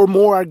two or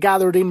more are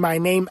gathered in my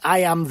name, I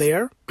am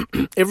there.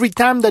 Every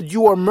time that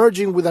you are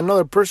merging with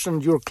another person,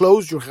 you're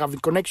close, you're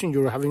having connection,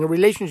 you're having a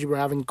relationship, you're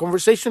having a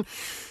conversation,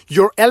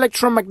 your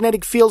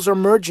electromagnetic fields are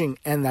merging,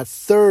 and that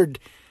third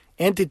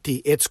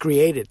entity, it's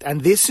created.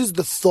 And this is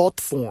the thought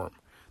form.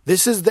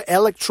 This is the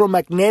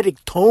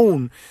electromagnetic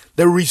tone,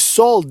 the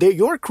result.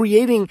 You're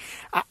creating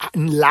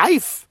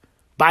life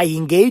by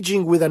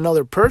engaging with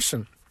another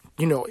person.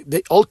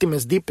 the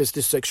ultimate, deepest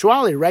is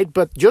sexuality, right?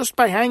 But just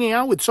by hanging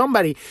out with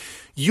somebody,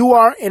 you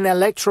are an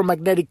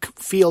electromagnetic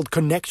field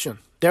connection.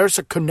 There's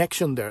a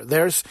connection there.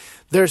 There's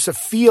a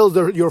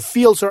field, your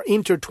fields are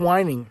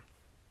intertwining.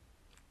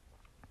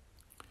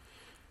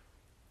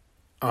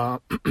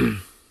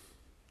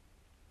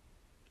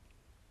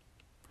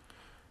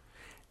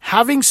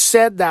 Having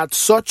said that,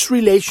 such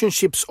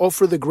relationships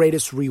offer the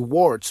greatest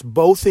rewards,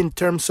 both in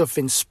terms of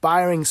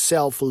inspiring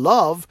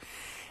self-love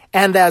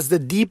and as the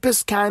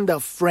deepest kind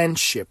of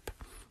friendship.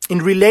 In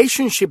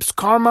relationships,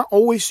 karma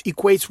always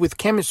equates with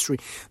chemistry.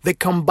 The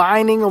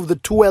combining of the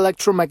two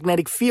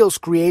electromagnetic fields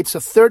creates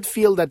a third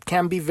field that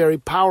can be very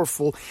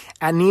powerful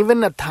and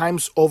even at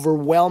times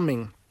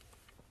overwhelming.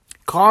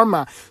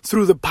 Karma,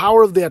 through the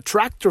power of the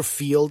attractor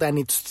field and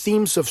its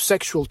themes of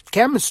sexual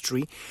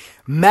chemistry,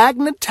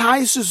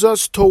 magnetizes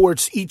us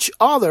towards each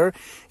other,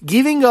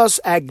 giving us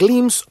a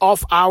glimpse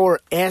of our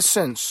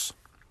essence.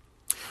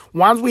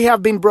 Once we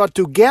have been brought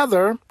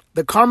together,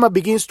 the karma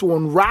begins to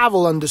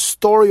unravel and the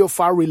story of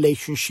our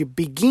relationship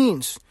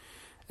begins.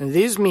 And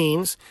this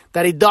means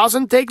that it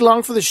doesn't take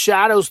long for the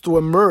shadows to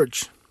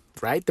emerge,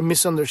 right? The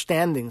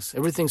misunderstandings,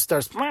 everything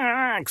starts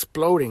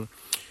exploding.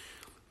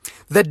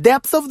 The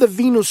depth of the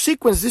Venus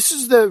sequence, this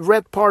is the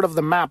red part of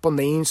the map on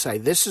the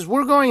inside.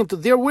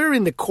 We're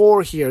in the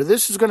core here.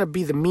 This is going to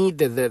be the meat,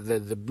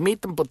 the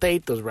meat and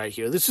potatoes right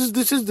here. This is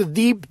the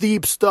deep,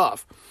 deep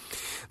stuff.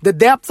 The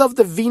depth of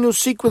the Venus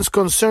sequence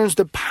concerns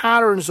the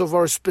patterns of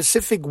our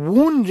specific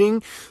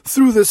wounding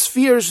through the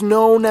spheres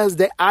known as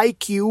the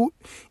IQ,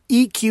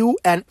 EQ,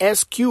 and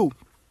SQ.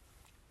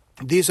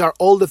 These are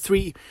all the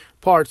three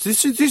parts.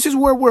 This is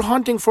where we're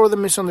hunting for the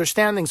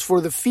misunderstandings, for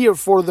the fear,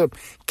 for the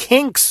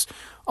kinks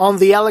on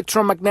the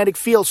electromagnetic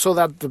field so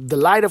that the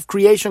light of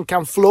creation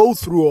can flow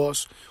through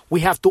us.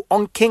 We have to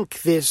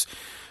unkink this.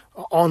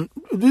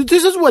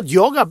 This is what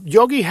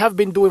yogi have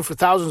been doing for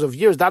thousands of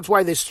years. That's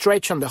why they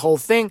stretch on the whole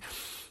thing.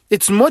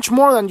 It's much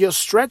more than just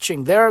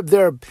stretching.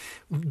 They're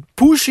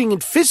pushing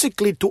it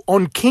physically to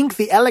unkink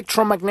the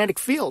electromagnetic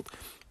field.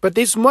 But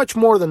it's much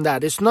more than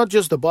that. It's not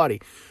just the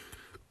body.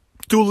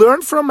 To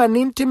learn from an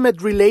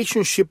intimate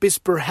relationship is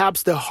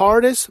perhaps the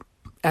hardest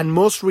and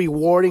most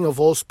rewarding of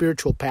all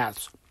spiritual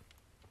paths.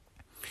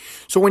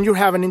 So when you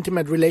have an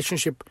intimate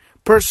relationship,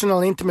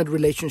 personal intimate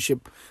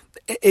relationship,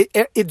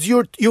 it's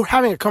you're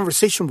having a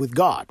conversation with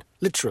God,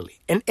 literally,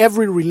 in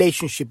every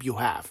relationship you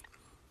have.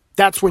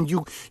 That's when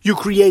you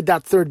create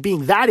that third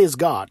being. That is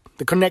God,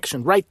 the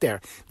connection right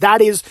there.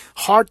 That is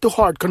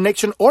heart-to-heart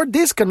connection or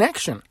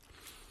disconnection.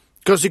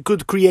 Because it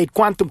could create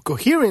quantum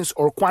coherence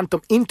or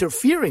quantum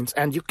interference,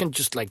 and you can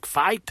just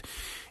fight.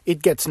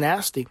 It gets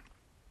nasty.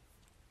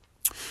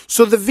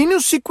 So the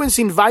Venus sequence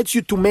invites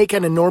you to make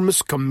an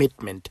enormous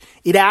commitment.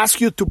 It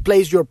asks you to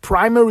place your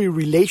primary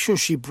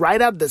relationship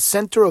right at the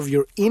center of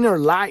your inner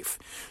life,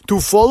 to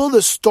follow the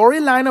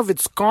storyline of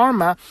its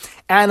karma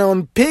and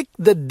unpick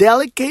the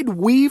delicate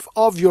weave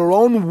of your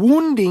own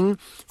wounding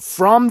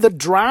from the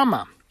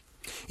drama.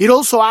 It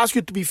also asks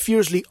you to be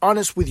fiercely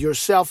honest with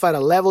yourself at a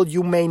level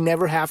you may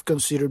never have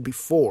considered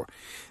before.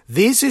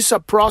 This is a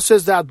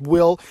process that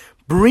will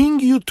bring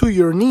you to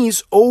your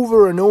knees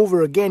over and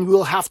over again. You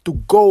will have to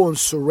go on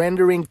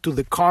surrendering to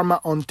the karma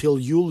until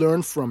you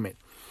learn from it.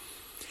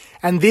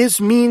 And this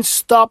means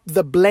stop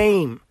the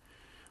blame.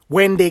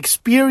 When the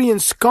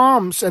experience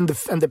comes and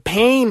the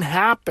pain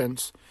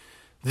happens,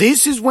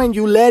 this is when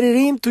you let it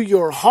into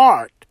your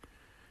heart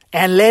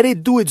and let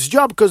it do its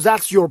job, because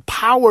that's your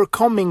power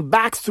coming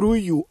back through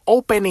you,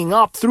 opening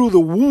up through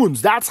the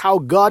wounds. That's how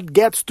God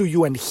gets to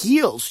you and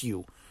heals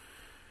you.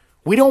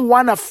 We don't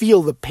want to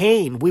feel the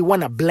pain. We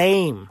want to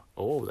blame.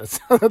 Oh,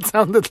 that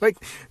sounded like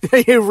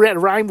a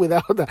rhyme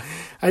without that.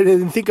 I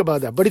didn't think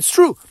about that. But it's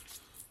true.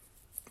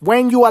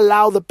 When you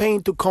allow the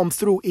pain to come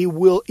through,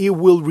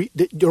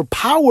 your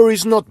power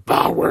is not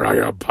power. I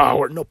have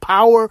power. No,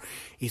 power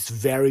is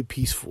very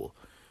peaceful.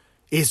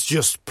 It's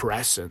just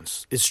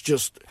presence. It's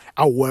just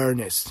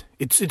awareness.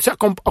 It's a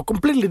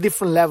completely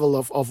different level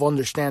of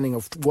understanding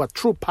of what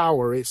true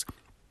power is.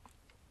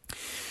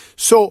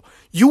 So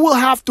you will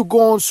have to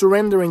go on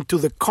surrendering to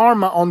the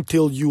karma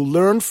until you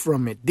learn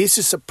from it. This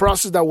is a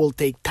process that will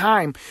take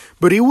time,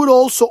 but it would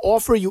also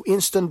offer you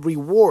instant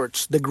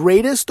rewards, the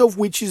greatest of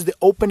which is the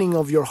opening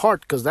of your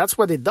heart, because that's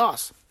what it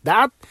does.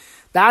 That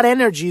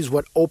energy is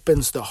what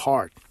opens the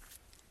heart.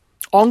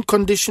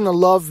 Unconditional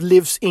love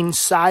lives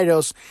inside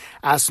us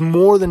as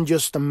more than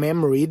just a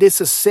memory. It is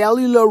a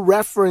cellular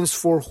reference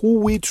for who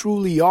we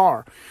truly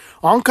are.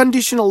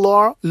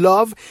 Unconditional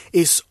love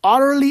is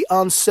utterly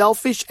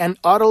unselfish and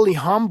utterly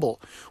humble.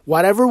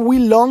 Whatever we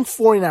long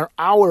for in our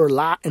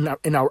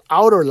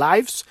outer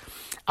lives,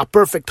 a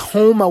perfect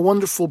home, a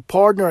wonderful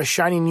partner, a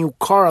shiny new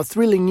car, a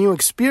thrilling new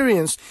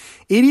experience,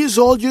 it is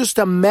all just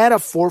a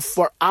metaphor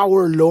for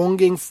our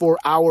longing for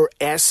our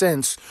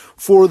essence,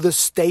 for the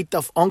state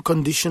of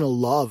unconditional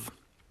love,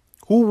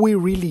 who we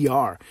really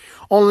are.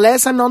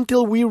 Unless and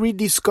until we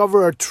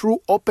rediscover our true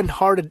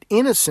open-hearted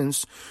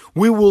innocence,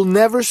 we will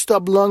never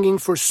stop longing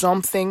for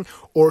something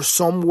or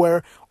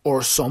somewhere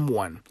or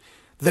someone.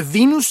 The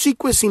Venus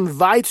sequence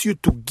invites you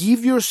to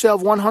give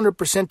yourself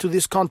 100% to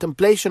this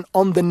contemplation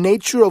on the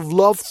nature of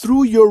love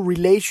through your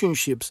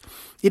relationships.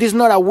 It is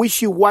not a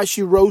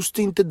wishy-washy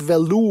rose-tinted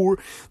velour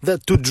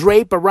that to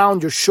drape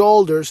around your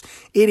shoulders.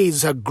 It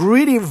is a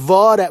gritty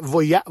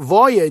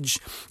voyage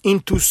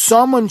into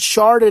some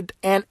uncharted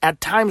and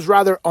at times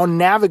rather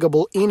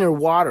unnavigable inner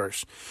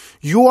waters.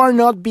 You are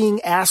not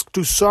being asked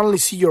to suddenly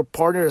see your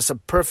partner as a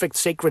perfect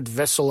sacred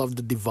vessel of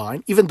the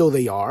divine, even though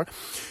they are.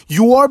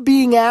 You are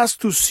being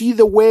asked to see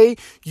the way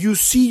you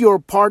see your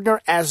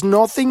partner as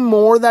nothing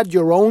more than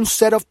your own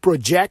set of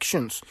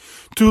projections.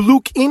 To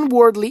look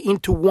inwardly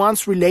into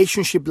one's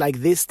relationship like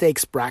this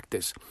takes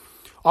practice.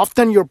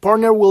 Often your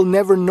partner will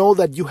never know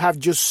that you have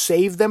just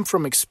saved them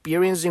from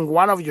experiencing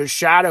one of your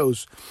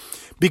shadows.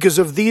 Because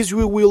of this,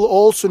 we will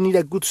also need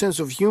a good sense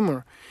of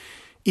humor.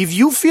 If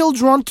you feel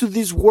drawn to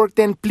this work,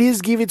 then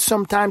please give it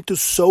some time to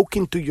soak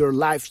into your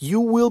life. You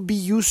will be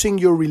using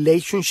your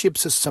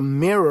relationships as a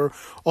mirror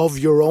of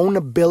your own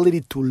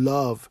ability to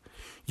love.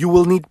 You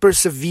will need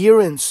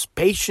perseverance,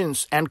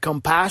 patience, and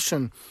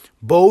compassion,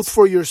 both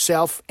for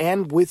yourself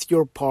and with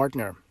your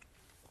partner.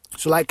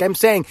 So like I'm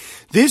saying,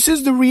 this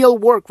is the real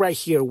work right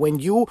here. When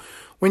you're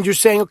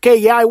saying, okay,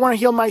 yeah, I want to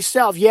heal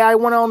myself. Yeah, I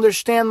want to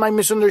understand my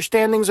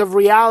misunderstandings of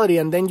reality.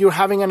 And then you're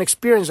having an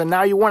experience and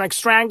now you want to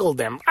strangle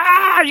them.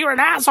 You're an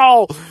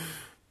asshole.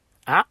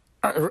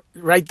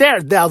 Right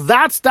there. Now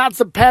that's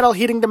the pedal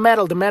hitting the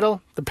metal. The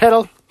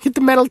pedal, hit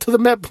the metal to the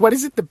metal. What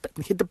is it?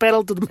 Hit the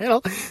pedal to the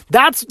metal.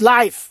 That's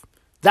life.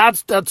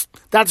 That's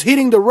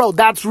hitting the road.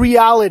 That's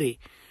reality.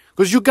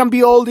 Because you can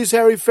be all this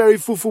airy-fairy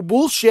foo-foo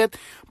bullshit,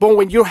 but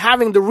when you're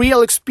having the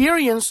real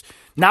experience,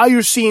 now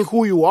you're seeing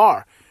who you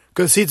are.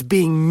 Because it's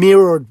being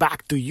mirrored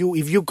back to you.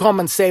 If you come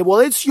and say, well,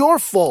 it's your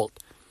fault.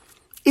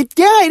 It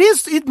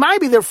is. It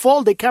might be their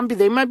fault.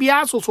 They might be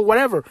assholes or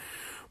whatever.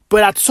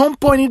 But at some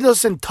point, it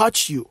doesn't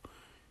touch you.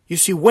 You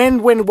see,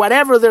 when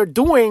whatever they're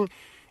doing,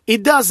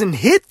 it doesn't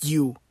hit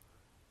you,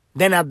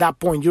 then at that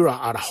point, you're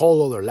at a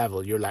whole other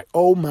level. You're like,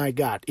 oh my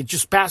God, it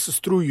just passes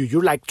through you.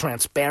 You're like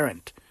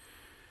transparent.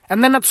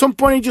 And then at some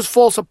point, it just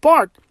falls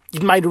apart.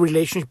 It might, the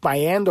relationship might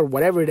end or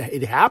whatever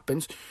it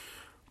happens.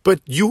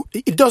 But you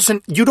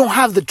don't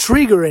have the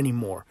trigger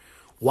anymore.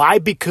 Why?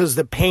 Because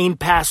the pain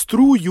passed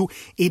through you.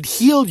 It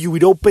healed you.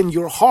 It opened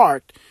your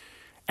heart.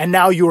 And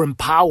now you're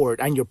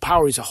empowered. And your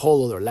power is a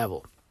whole other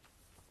level.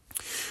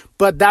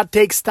 But that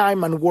takes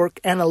time and work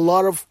and a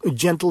lot of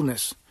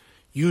gentleness.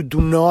 You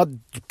do not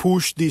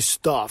push this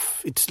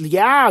stuff. It's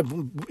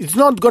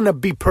not going to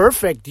be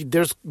perfect.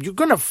 You're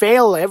going to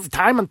fail every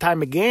time and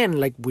time again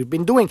like we've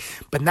been doing.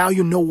 But now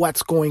you know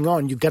what's going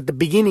on. You got the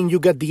beginning, you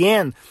got the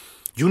end.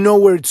 You know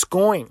where it's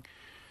going.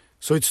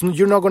 So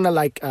you're not going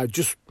to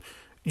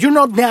you're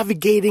not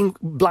navigating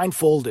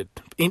blindfolded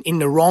in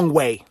the wrong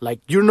way. Like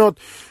you know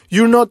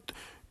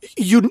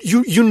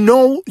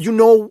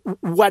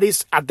what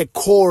is at the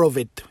core of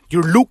it.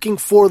 You're looking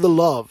for the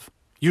love.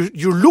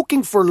 You're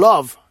looking for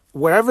love.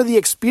 Wherever the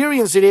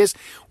experience it is,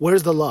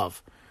 where's the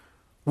love?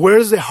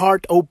 Where's the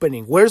heart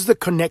opening? Where's the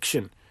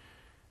connection?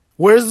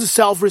 Where's the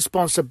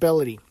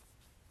self-responsibility?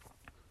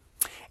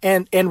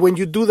 And when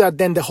you do that,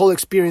 then the whole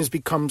experience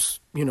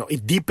becomes,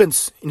 it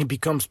deepens and it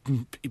becomes,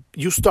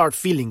 you start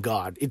feeling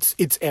God.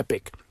 It's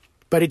epic,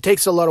 but it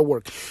takes a lot of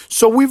work.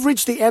 So we've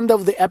reached the end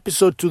of the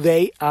episode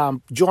today.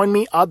 Join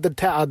me at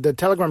the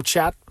Telegram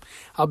chat.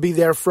 I'll be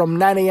there from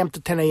 9 a.m.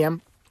 to 10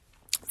 a.m.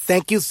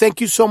 Thank you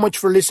so much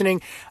for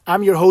listening.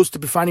 I'm your host,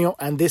 Epifanio,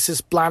 and this is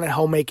Planet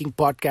Homemaking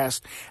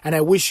Podcast. And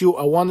I wish you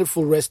a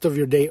wonderful rest of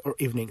your day or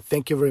evening.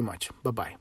 Thank you very much. Bye-bye.